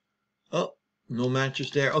 oh, no matches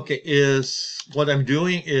there. Okay, what I'm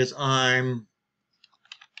doing is I'm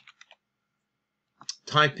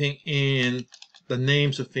typing in the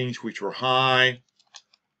names of things which were high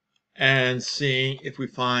and seeing if we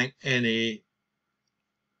find any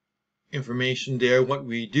information there. What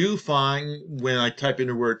we do find when I type in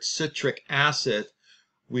the word citric acid,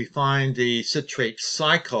 we find the citrate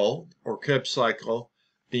cycle or Krebs cycle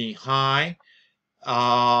being high.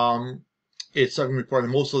 It's something reported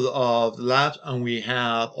in most of the labs, and we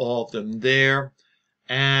have all of them there.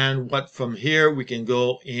 And what from here we can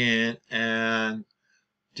go in and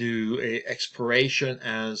do a exploration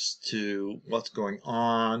as to what's going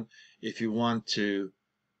on. If you want to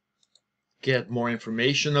get more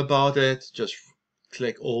information about it, just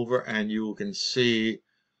click over and you can see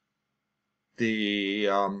the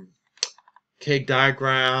cake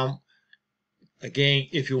diagram. Again,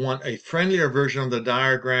 if you want a friendlier version of the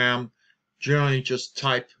diagram, generally just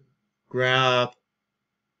grab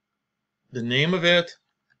the name of it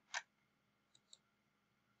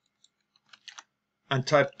and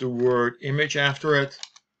type the word image after it,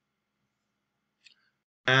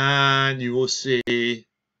 and you will see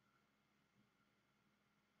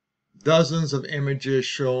dozens of images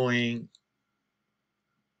showing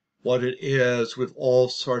what it is with all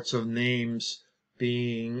sorts of names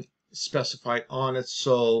being specified on it,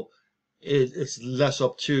 so it's less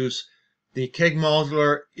obtuse. The keg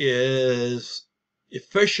modular is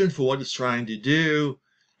efficient for what it's trying to do,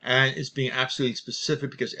 and it's being absolutely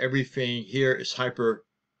specific because everything here is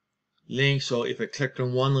hyperlinked. So if I click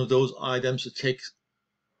on one of those items, it takes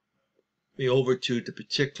me over to the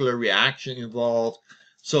particular reaction involved.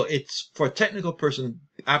 So it's, for a technical person,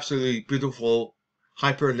 absolutely beautiful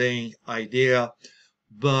hyperlink idea.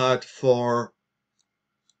 But for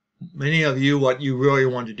many of you, what you really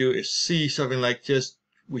want to do is see something like this,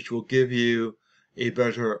 which will give you a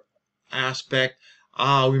better aspect.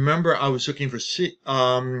 Remember, I was looking for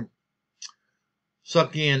sucking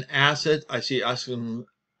in acid. I see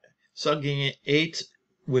sucking in 8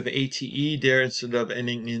 with ATE there instead of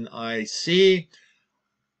ending in IC.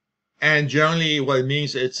 And generally what it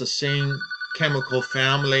means, it's the same chemical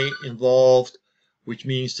family involved, which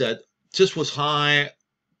means that this was high,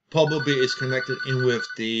 probably is connected in with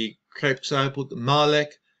the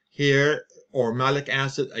malic here, or malic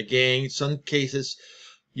acid. Again, in some cases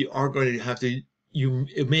you are going to have to,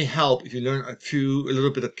 it may help if you learn a little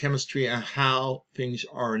bit of chemistry and how things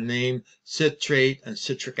are named. Citrate and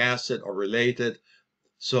citric acid are related.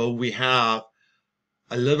 So we have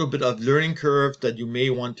a little bit of learning curve that you may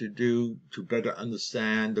want to do to better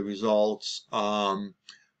understand the results,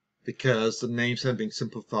 because the names have been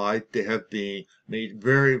simplified. They have been made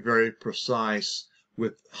very, very precise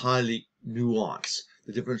with highly nuance.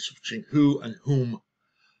 The difference between who and whom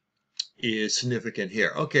is significant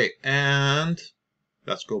here. Okay, and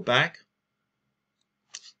let's go back.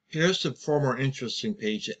 Here's the far more interesting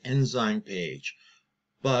page, the enzyme page.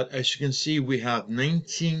 But as you can see, we have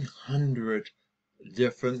 1900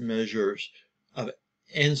 different measures of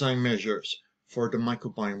enzyme measures for the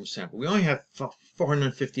microbiome sample. We only have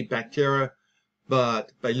 450 bacteria,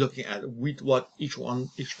 but by looking at what each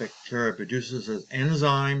bacteria produces as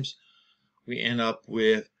enzymes, we end up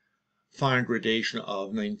with fine gradation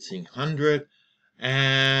of 1900,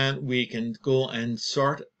 and we can go and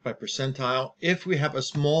sort by percentile. If we have a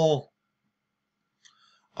small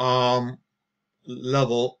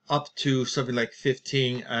level up to something like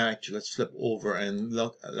 15, actually let's flip over and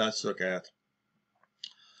let's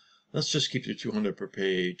just keep to 200 per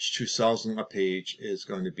page. 2000 a page is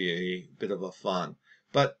going to be a bit of a fun.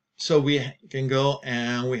 But so we can go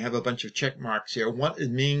and we have a bunch of check marks here. What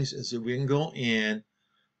it means is that we can go in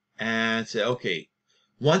and say, okay,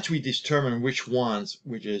 once we determine which ones,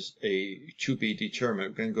 which is to be determined,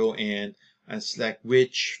 we can go in and select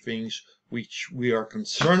which things which we are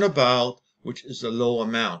concerned about, which is a low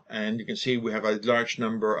amount. And you can see we have a large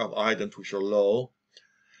number of items which are low.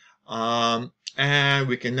 And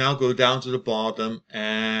we can now go down to the bottom,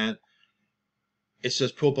 and it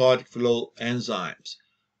says probiotic flow enzymes.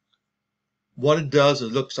 What it does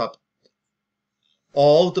is looks up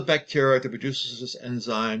all the bacteria that produces this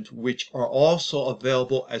enzymes, which are also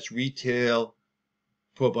available as retail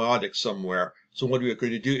probiotics somewhere. So what we are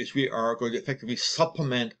going to do is we are going to effectively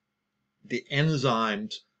supplement the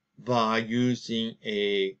enzymes by using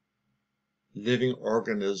a living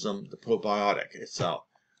organism, the probiotic itself.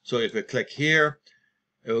 So if we click here,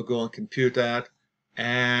 it will go and compute that,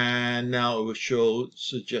 and now it will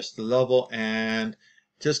suggest the level, and in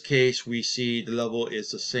this case we see the level is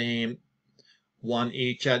the same, 1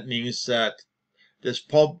 each. That means that there's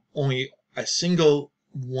probably only a single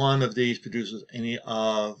one of these produces any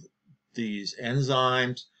of these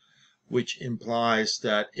enzymes, which implies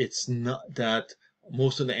that it's not, that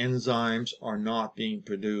most of the enzymes are not being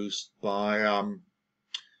produced by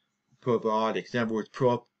probiotics. In other words,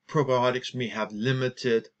 probiotics may have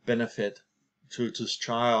limited benefit to this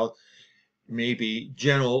child, maybe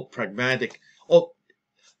general pragmatic. Oh,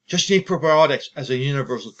 just need probiotics as a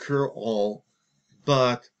universal cure-all,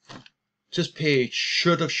 but this page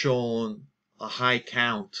should have shown a high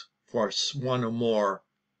count for one or more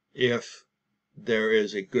if there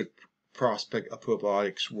is a good prospect of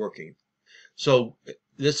probiotics working. So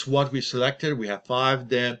this is what we selected. We have 5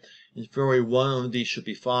 there. In theory, one of these should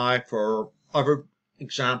be 5. For other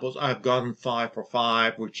examples, I've gotten 5 for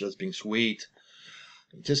 5, which has been sweet.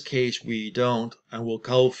 In this case, we don't, and we'll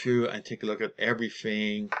go through and take a look at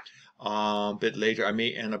everything a bit later. I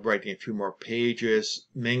may end up writing a few more pages,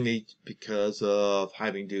 mainly because of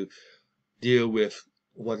having to deal with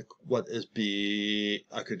what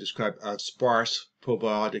I could describe as sparse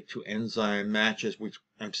probiotic to enzyme matches, which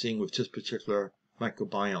I'm seeing with this particular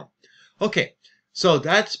microbiome. Okay, so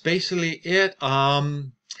that's basically it.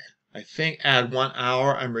 I think at 1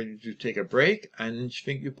 hour I'm ready to take a break, and I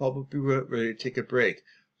think you're probably ready to take a break.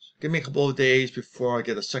 So give me a couple of days before I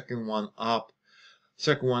get a second one up.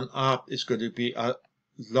 Second one up is going to be a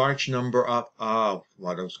large number of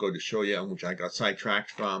what I was going to show you, and which I got sidetracked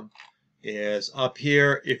from, is up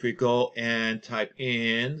here. If we go and type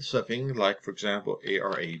in something like, for example,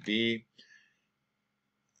 ARAB,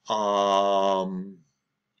 INOSE,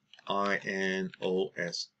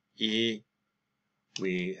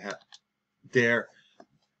 we have there.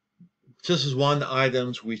 This is one of the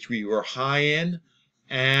items which we were high in,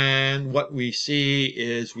 and what we see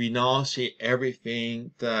is we now see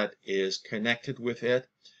everything that is connected with it.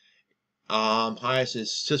 Highest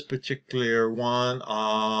is this particular one,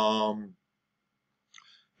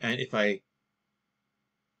 and if I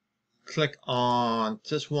click on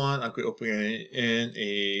this one, I could open it in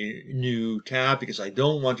a new tab because I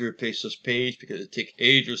don't want to replace this page because it takes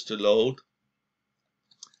ages to load.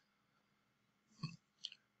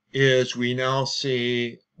 Is we now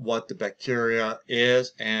see what the bacteria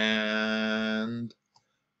is and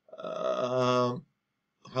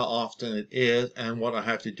how often it is, and what I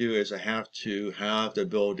have to do is I have to have the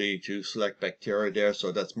ability to select bacteria there,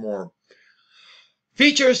 so that's more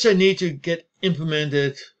features that need to get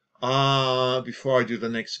implemented before I do the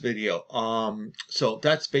next video. So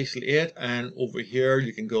that's basically it, and over here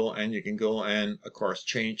you can go and of course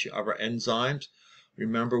change other enzymes.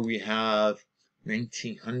 Remember, we have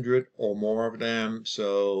 1900 or more of them,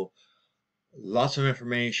 so lots of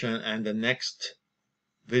information, and the next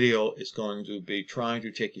video is going to be trying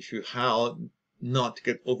to take you through how not to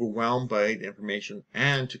get overwhelmed by the information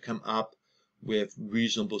and to come up with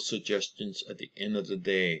reasonable suggestions at the end of the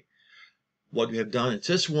day. What we have done in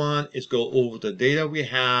this one is go over the data we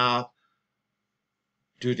have,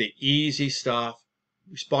 do the easy stuff.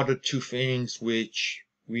 We spotted two things which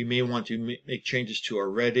we may want to make changes to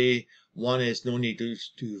already. One is no need to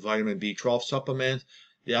do vitamin B12 supplement.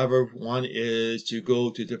 The other one is to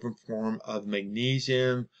go to a different form of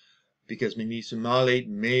magnesium, because magnesium malate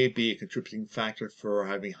may be a contributing factor for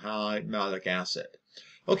having high malic acid.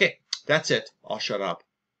 Okay, that's it. I'll shut up.